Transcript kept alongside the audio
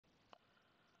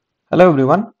Hello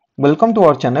everyone, welcome to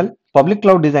our channel Public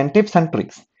Cloud Design Tips and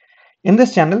Tricks. In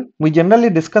this channel, we generally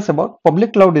discuss about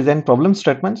public cloud design problem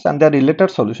statements and their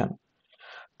related solution.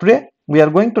 Today, we are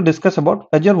going to discuss about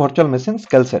Azure Virtual Machine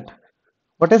skill set.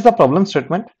 What is the problem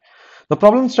statement? The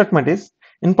problem statement is,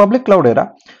 in public cloud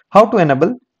era, how to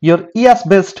enable your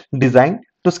EAS-based design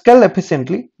to scale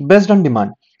efficiently based on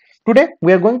demand. Today,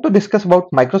 we are going to discuss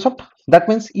about Microsoft. That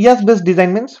means EAS-based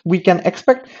design means we can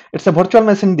expect it's a virtual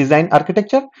machine design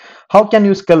architecture. How can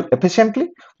you scale efficiently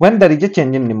when there is a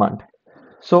change in demand?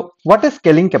 So what is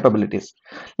scaling capabilities?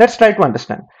 Let's try to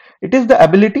understand. It is the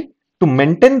ability to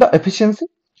maintain the efficiency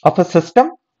of a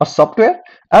system or software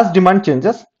as demand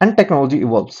changes and technology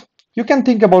evolves. You can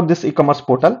think about this e-commerce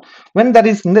portal. When there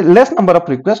is less number of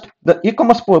requests, the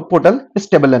e-commerce portal is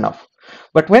stable enough.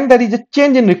 But when there is a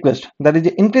change in request, there is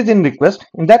an increase in request,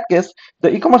 in that case,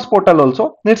 the e-commerce portal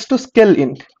also needs to scale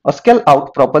in or scale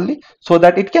out properly so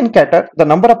that it can cater the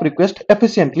number of requests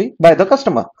efficiently by the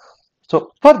customer.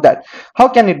 So for that, how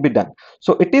can it be done?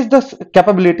 So it is the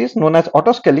capabilities known as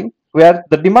auto scaling where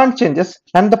the demand changes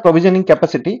and the provisioning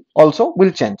capacity also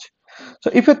will change.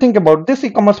 So if you think about this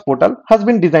e-commerce portal has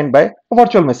been designed by a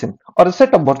virtual machine or a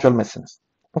set of virtual machines.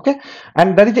 Okay,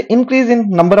 and there is an increase in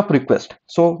number of requests.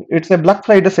 So it's a Black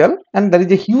Friday sale and there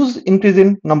is a huge increase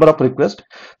in number of requests.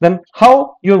 Then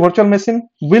how your virtual machine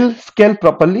will scale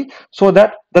properly so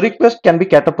that the request can be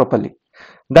catered properly.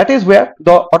 That is where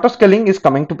the auto scaling is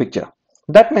coming to picture.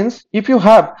 That means if you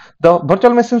have the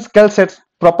virtual machine scale sets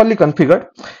properly configured,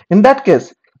 in that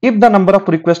case, if the number of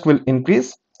requests will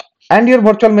increase and your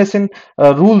virtual machine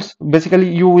rules,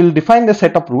 basically you will define the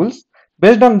set of rules.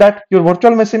 Based on that, your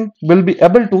virtual machine will be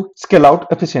able to scale out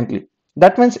efficiently.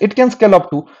 That means it can scale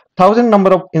up to 1,000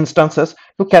 number of instances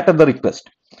to cater the request.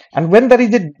 And when there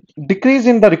is a decrease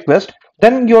in the request,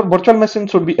 then your virtual machine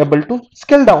should be able to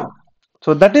scale down.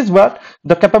 So that is what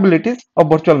the capabilities of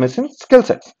virtual machine skill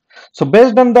sets. So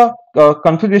based on the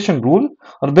configuration rule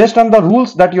or based on the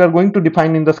rules that you are going to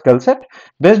define in the skill set,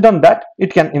 based on that,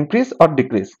 it can increase or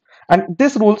decrease. And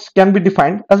these rules can be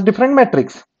defined as different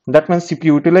metrics. That means CPU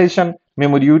utilization,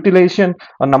 memory utilization,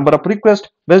 or number of requests.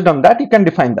 Based on that, you can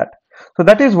define that. So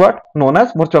that is what known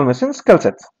as virtual machine skill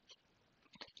sets.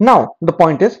 Now, the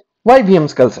point is, why VM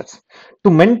skill sets? To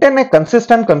maintain a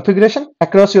consistent configuration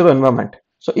across your environment.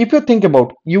 So if you think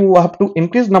about, you have to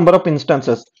increase number of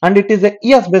instances and it is a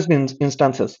EAS based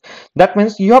instances. That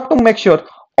means you have to make sure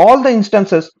all the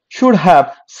instances should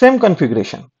have same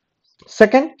configuration.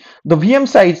 Second, the VM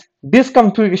size, this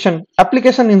configuration,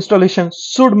 application installation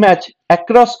should match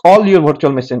across all your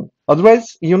virtual machine.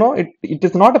 Otherwise, it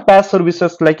is not a PaaS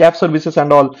services like app services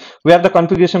and all where the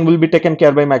configuration will be taken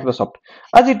care by Microsoft.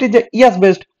 As it is a EAS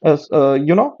based,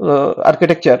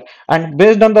 architecture and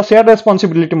based on the shared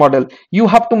responsibility model, you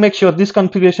have to make sure this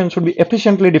configuration should be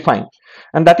efficiently defined.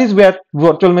 And that is where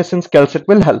virtual machine skill set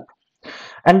will help.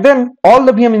 And then all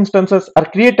the VM instances are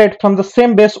created from the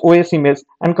same base OS image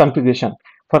and configuration.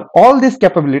 For all these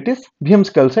capabilities, VM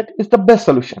skill set is the best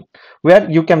solution where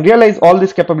you can realize all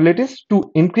these capabilities to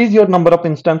increase your number of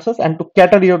instances and to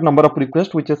cater your number of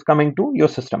requests which is coming to your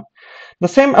system. The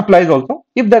same applies also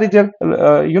if there is a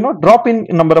drop in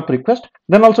number of requests,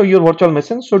 then also your virtual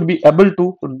machine should be able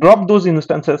to drop those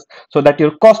instances so that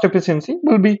your cost efficiency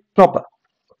will be proper.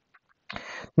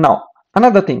 Now,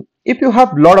 another thing, if you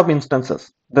have lot of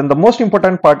instances, then the most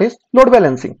important part is load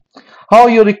balancing. How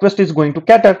your request is going to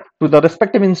cater to the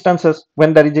respective instances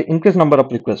when there is an increased number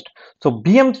of requests. So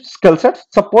VM skill set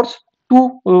supports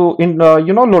two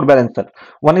load balancer.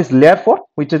 One is layer 4,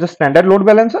 which is a standard load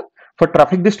balancer for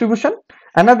traffic distribution.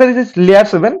 Another is layer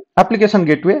 7 application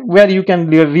gateway where you can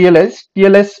realize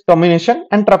TLS termination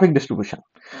and traffic distribution.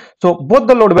 So both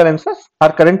the load balancers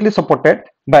are currently supported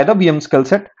by the VM skill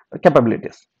set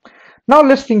capabilities. Now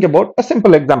let's think about a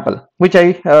simple example which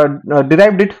I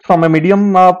derived it from a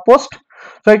Medium post.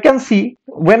 So you can see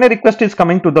when a request is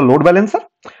coming to the load balancer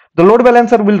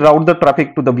will route the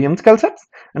traffic to the VM skill sets,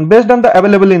 and based on the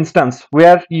available instance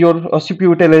where your CPU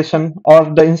utilization or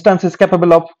the instance is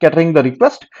capable of catering the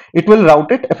request, it will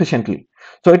route it efficiently.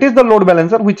 So it is the load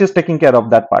balancer which is taking care of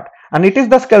that part, and it is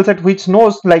the skill set which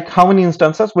knows like how many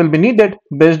instances will be needed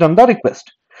based on the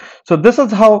request. So this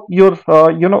is how your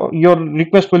your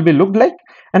request will be looked like,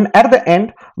 and at the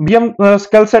end VM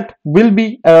skill set will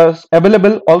be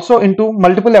available also into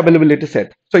multiple availability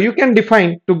set. So you can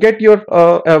define to get your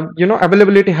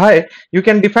availability high, you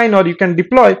can define or you can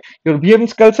deploy your VM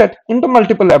skill set into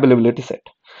multiple availability set.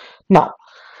 Now,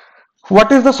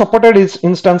 what is the supported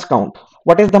instance count?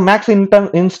 what is the max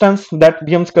instance that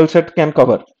VM skill set can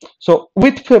cover. So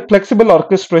with flexible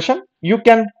orchestration, you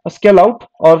can scale out,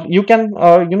 or you can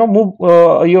move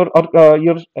your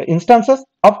instances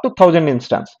up to 1000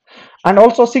 instance, and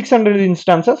also 600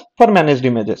 instances for managed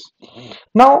images.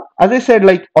 Now, as I said,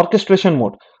 like orchestration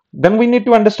mode, then we need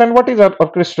to understand what is our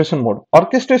orchestration mode.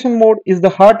 Orchestration mode is the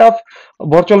heart of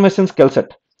virtual machine skill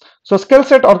set. So skill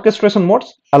set orchestration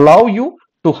modes allow you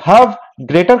to have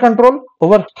greater control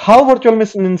over how virtual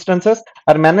machine instances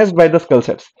are managed by the skill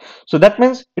sets. So that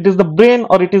means it is the brain,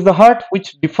 or it is the heart,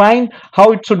 which define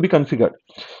how it should be configured.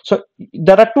 So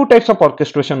there are two types of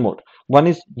orchestration mode. One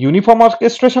is uniform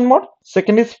orchestration mode.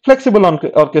 Second is flexible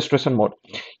orchestration mode.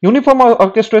 Uniform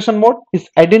orchestration mode is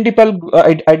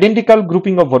identical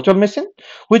grouping of virtual machine,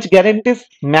 which guarantees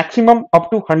maximum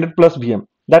up to 100 plus VM.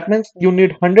 That means you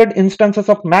need 100 instances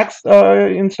of max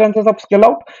instances of scale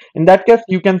out. In that case,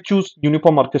 you can choose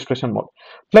uniform orchestration mode.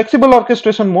 Flexible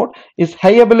orchestration mode is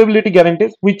high availability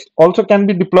guarantees, which also can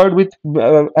be deployed with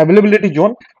availability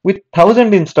zone with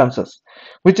 1000 instances,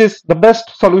 which is the best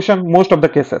solution most of the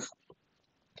cases.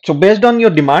 So based on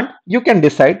your demand, you can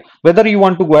decide whether you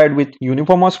want to go ahead with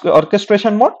uniform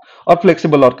orchestration mode or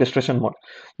flexible orchestration mode.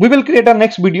 We will create a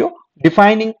next video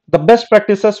defining the best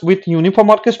practices with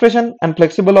uniform orchestration and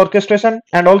flexible orchestration,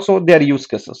 and also their use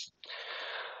cases.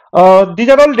 These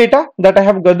are all data that I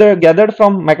have gathered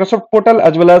from Microsoft portal,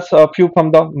 as well as a few from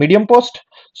the Medium post.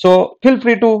 So feel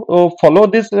free to follow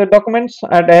these documents,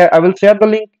 and I will share the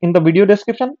link in the video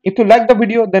description. If you like the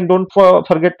video, then don't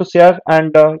forget to share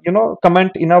and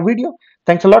comment in our video.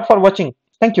 Thanks a lot for watching.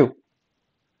 Thank you.